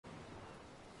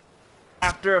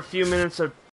After a few minutes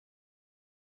of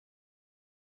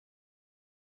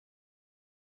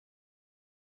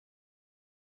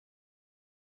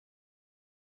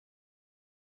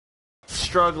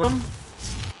struggling,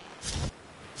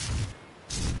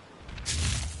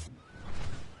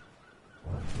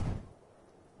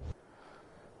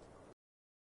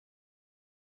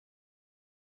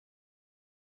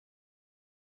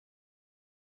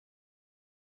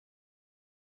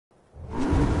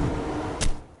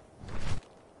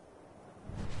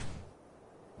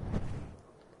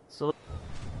 so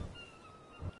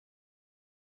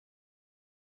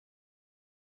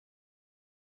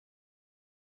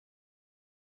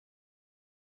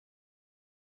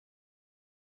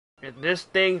this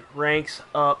thing ranks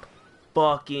up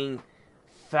fucking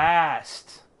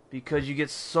fast because you get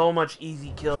so much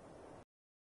easy kills.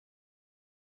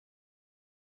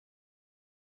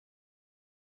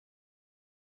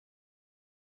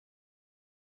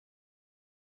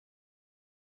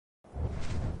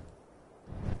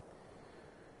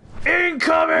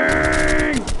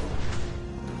 Incoming!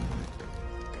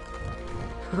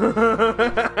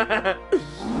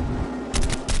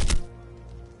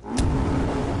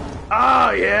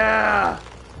 Oh yeah!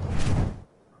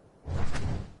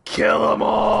 Kill them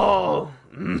all!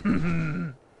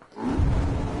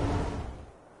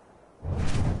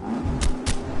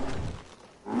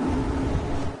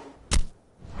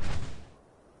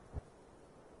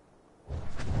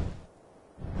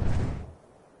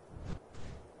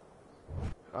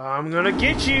 I'm gonna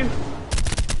get you!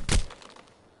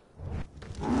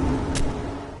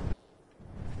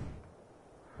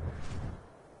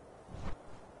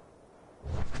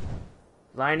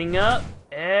 Lining up,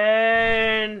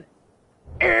 and...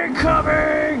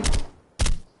 incoming!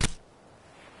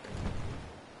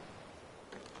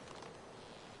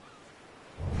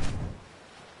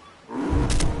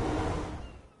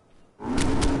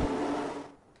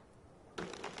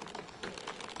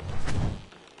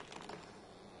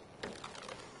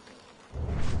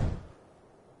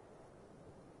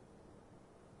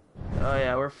 Oh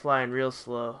yeah, we're flying real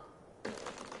slow.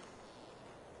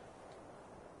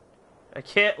 I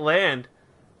can't land.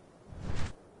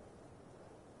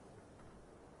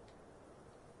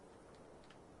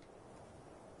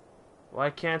 Why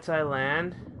can't I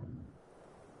land?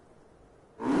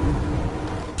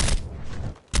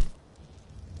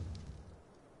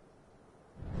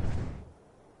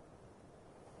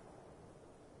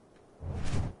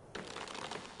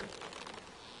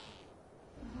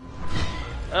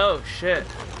 Oh shit.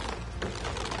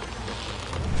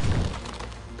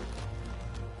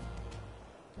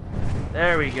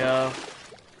 There we go.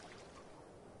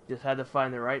 Just had to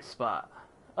find the right spot.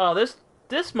 Oh, this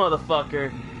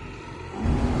motherfucker.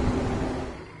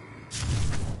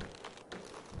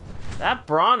 That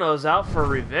Bronto's out for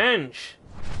revenge.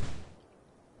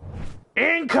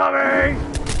 Incoming!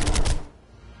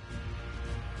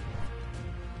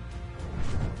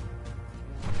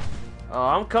 Oh,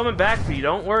 I'm coming back for you.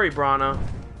 Don't worry, Bronto.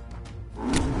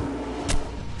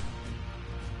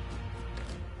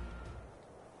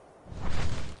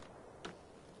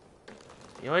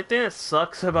 The only thing that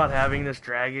sucks about having this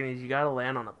dragon is you gotta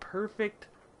land on a perfect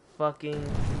fucking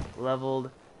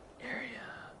leveled area.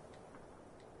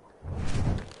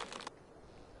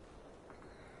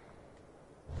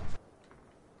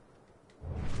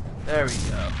 There we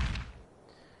go.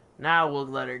 Now we'll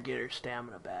let her get her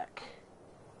stamina back.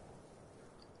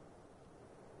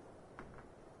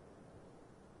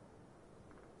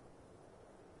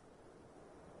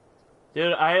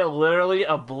 Dude, I literally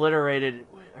obliterated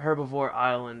Herbivore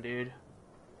Island, dude.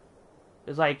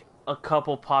 There's like a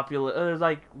couple there's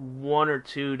like one or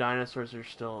two dinosaurs that are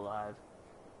still alive.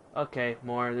 Okay,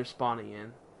 more. They're spawning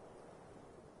in.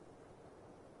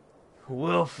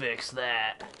 We'll fix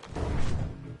that.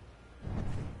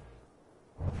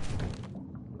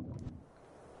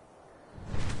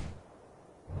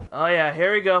 Oh yeah,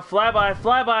 here we go. Flyby,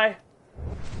 flyby.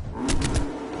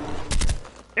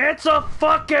 It's a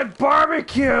fucking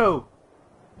barbecue!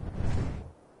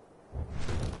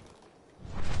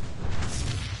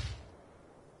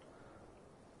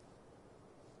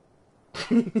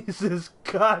 Jesus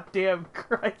goddamn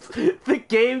Christ. The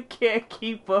game can't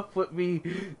keep up with me.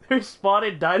 There's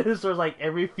spawning dinosaurs like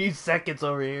every few seconds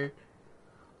over here.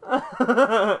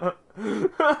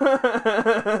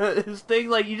 This thing,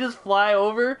 like, you just fly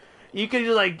over, you can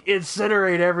just, like,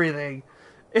 incinerate everything.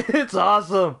 It's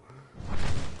awesome.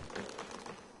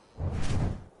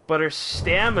 But her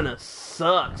stamina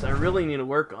sucks. I really need to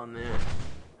work on that.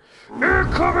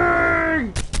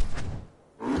 Incoming!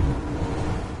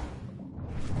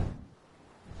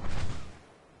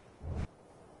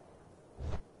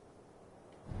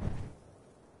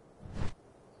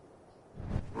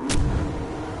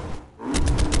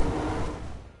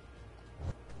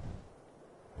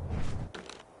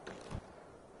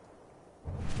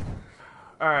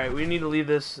 Alright, we need to leave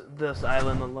this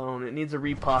island alone. It needs to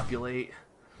repopulate.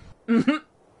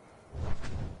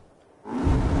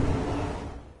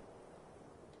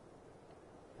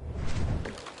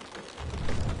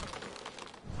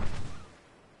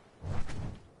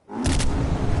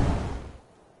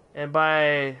 And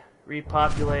by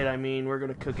repopulate, I mean we're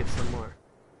gonna cook it some more.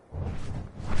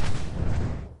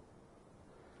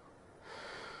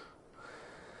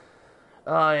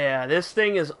 Oh yeah, this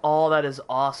thing is all that is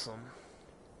awesome.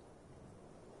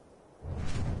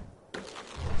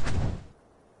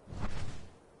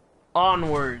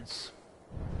 Onwards.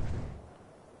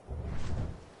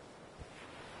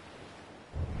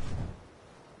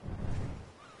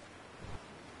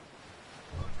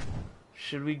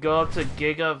 Should we go up to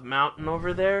Giga Mountain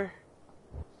over there?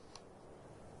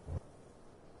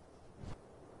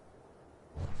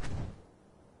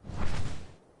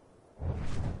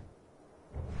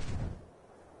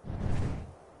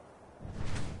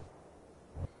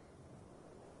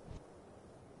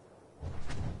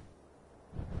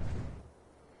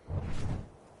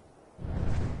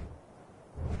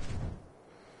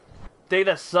 Thing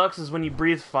that sucks is when you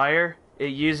breathe fire,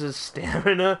 it uses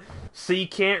stamina, so you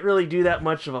can't really do that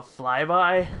much of a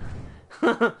flyby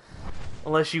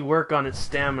unless you work on its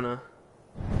stamina.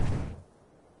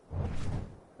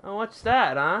 Oh, what's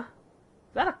that, huh?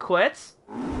 Is that a quetz?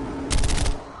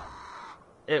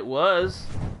 It was.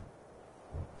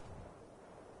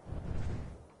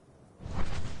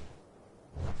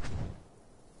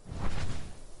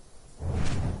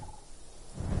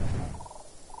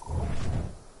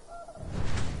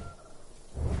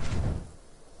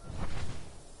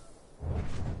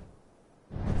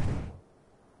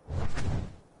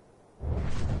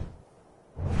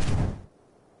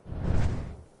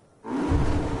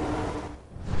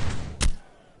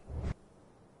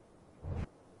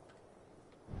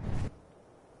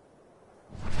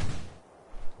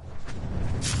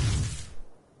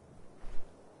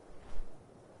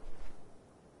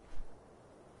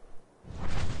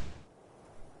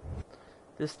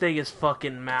 This thing is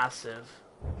fucking massive.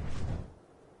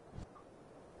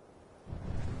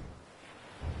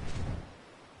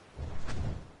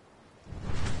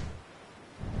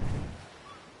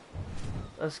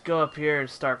 Let's go up here and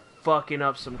start fucking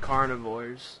up some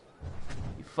carnivores.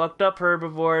 We fucked up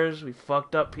herbivores, we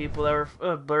fucked up people that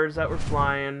were, birds that were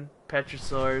flying,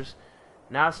 petrosaurs.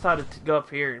 Now it's time to go up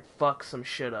here and fuck some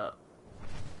shit up.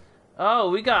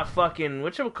 Oh, we got fucking,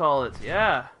 whatchamacallit,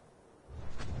 yeah.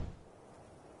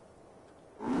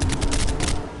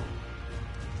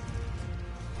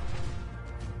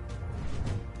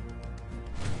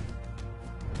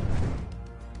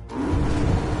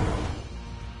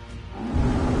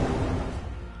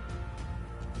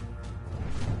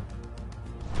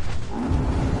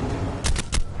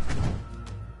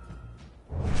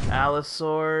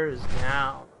 Allosaur is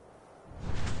down.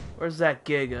 Where's that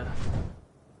Giga?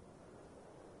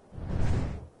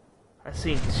 I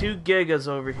seen 2 Gigas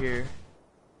over here.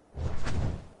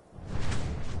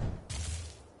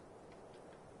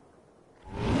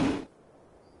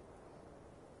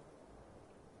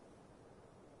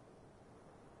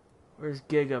 Where's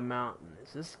Giga Mountain?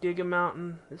 Is this Giga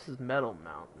Mountain? This is Metal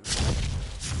Mountain.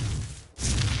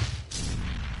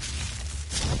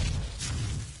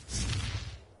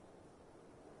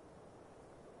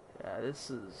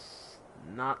 This is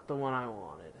not the one I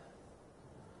wanted.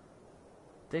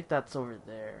 I think that's over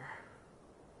there.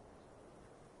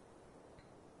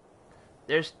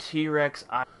 There's T-Rex.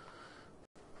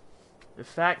 In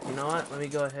fact, you know what? Let me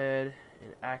go ahead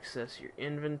and access your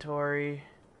inventory.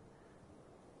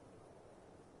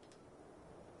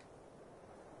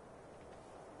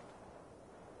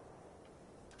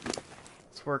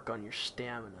 Let's work on your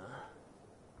stamina.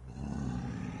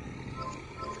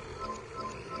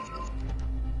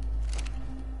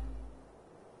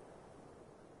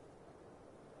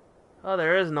 Oh,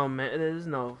 there is no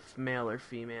male or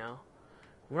female.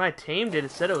 When I tamed it,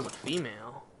 it said it was a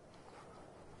female.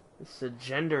 It's a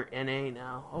gender NA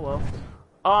now. Oh well.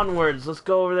 Onwards, let's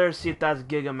go over there and see if that's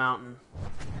Giga Mountain.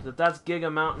 Because if that's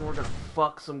Giga Mountain, we're gonna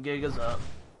fuck some Gigas up.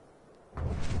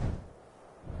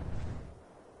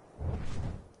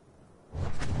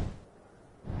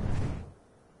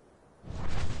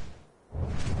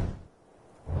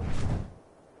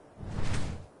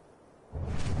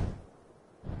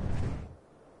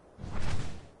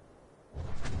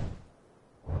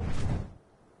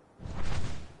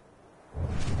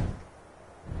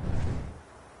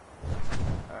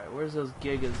 Where's those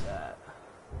Gigas at?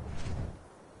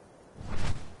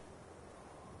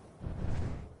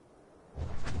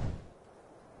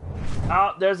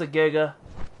 Oh, there's a Giga.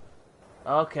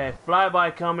 Okay,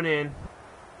 flyby coming in.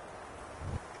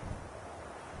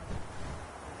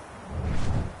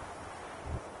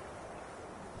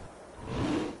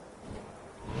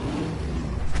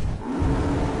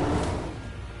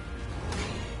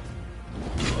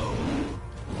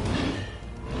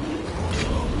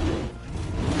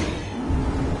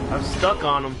 I'm stuck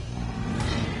on him.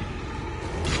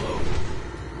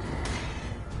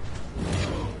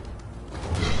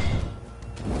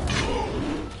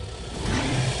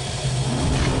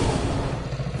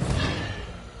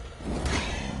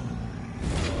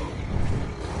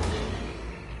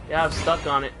 Yeah, I'm stuck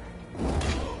on it.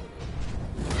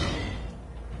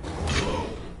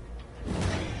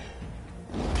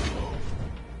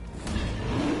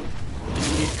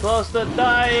 He's close to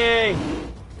dying!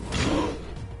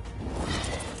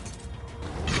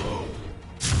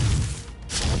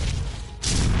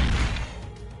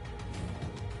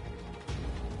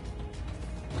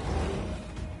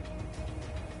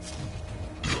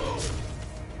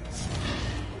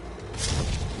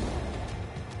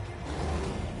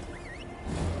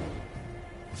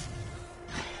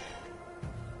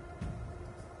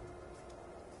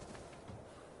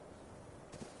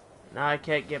 Now I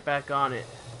can't get back on it.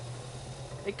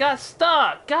 It got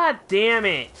stuck! God damn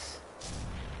it!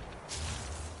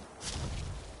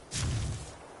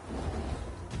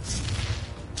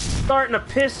 Starting to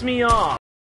piss me off.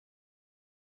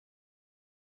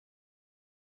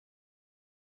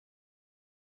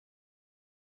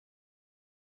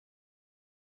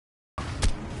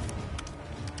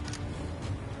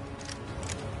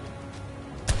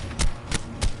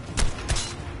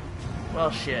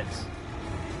 Well, shit.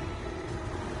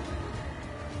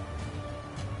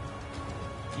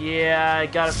 Yeah, I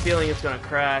got a feeling it's gonna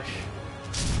crash.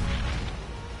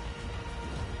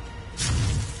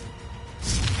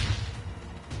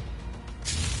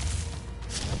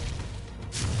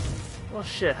 Well,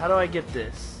 shit, how do I get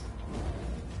this?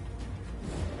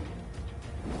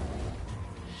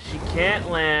 She can't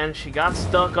land. She got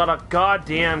stuck on a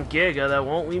goddamn Giga that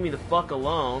won't leave me the fuck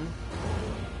alone.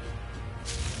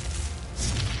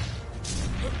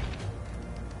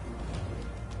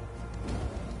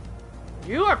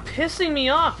 You are pissing me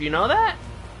off, you know that?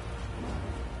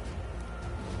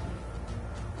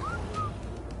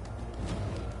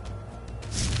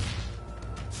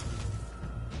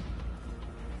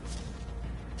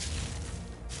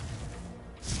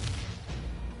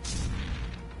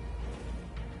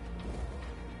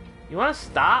 You wanna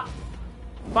stop?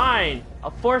 Fine,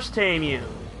 I'll force tame you.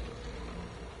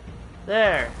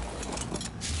 There.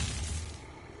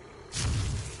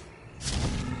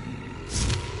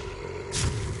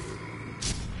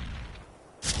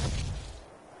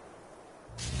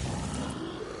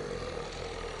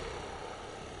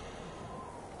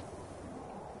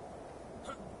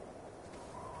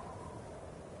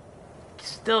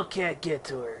 Still can't get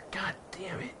to her. God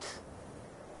damn it.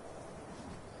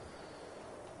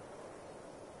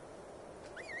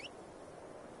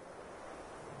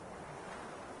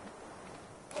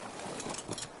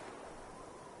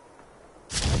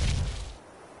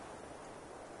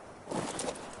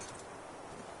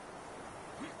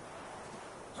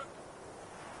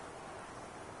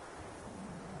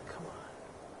 Come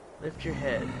on. Lift your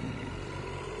head.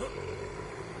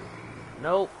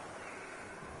 Nope.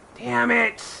 Damn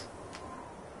it!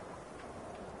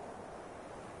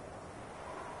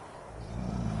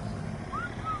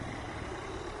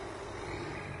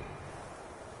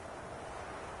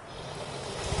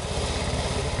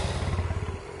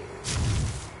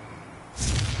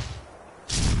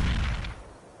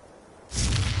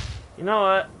 You know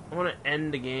what? I want to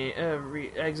end the game.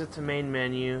 Exit to main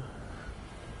menu.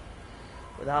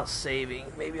 Without saving.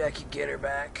 Maybe I could get her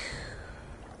back.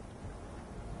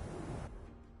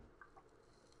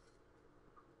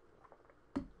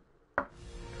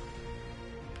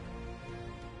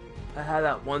 I had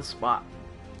that one spot.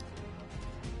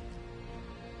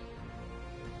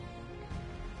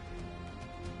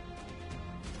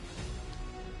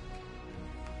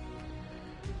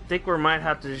 I think we might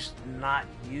have to just not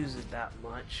use it that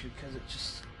much because it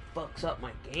just fucks up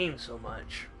my game so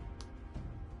much.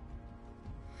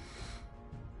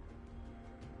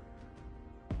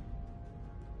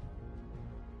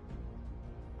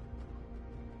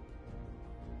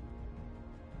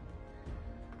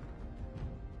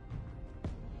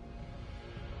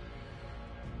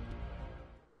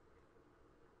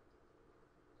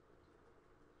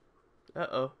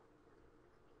 Uh-oh.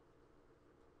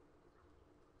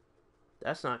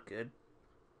 That's not good.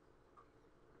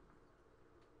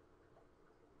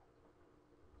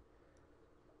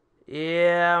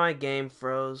 Yeah, my game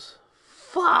froze.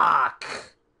 Fuck!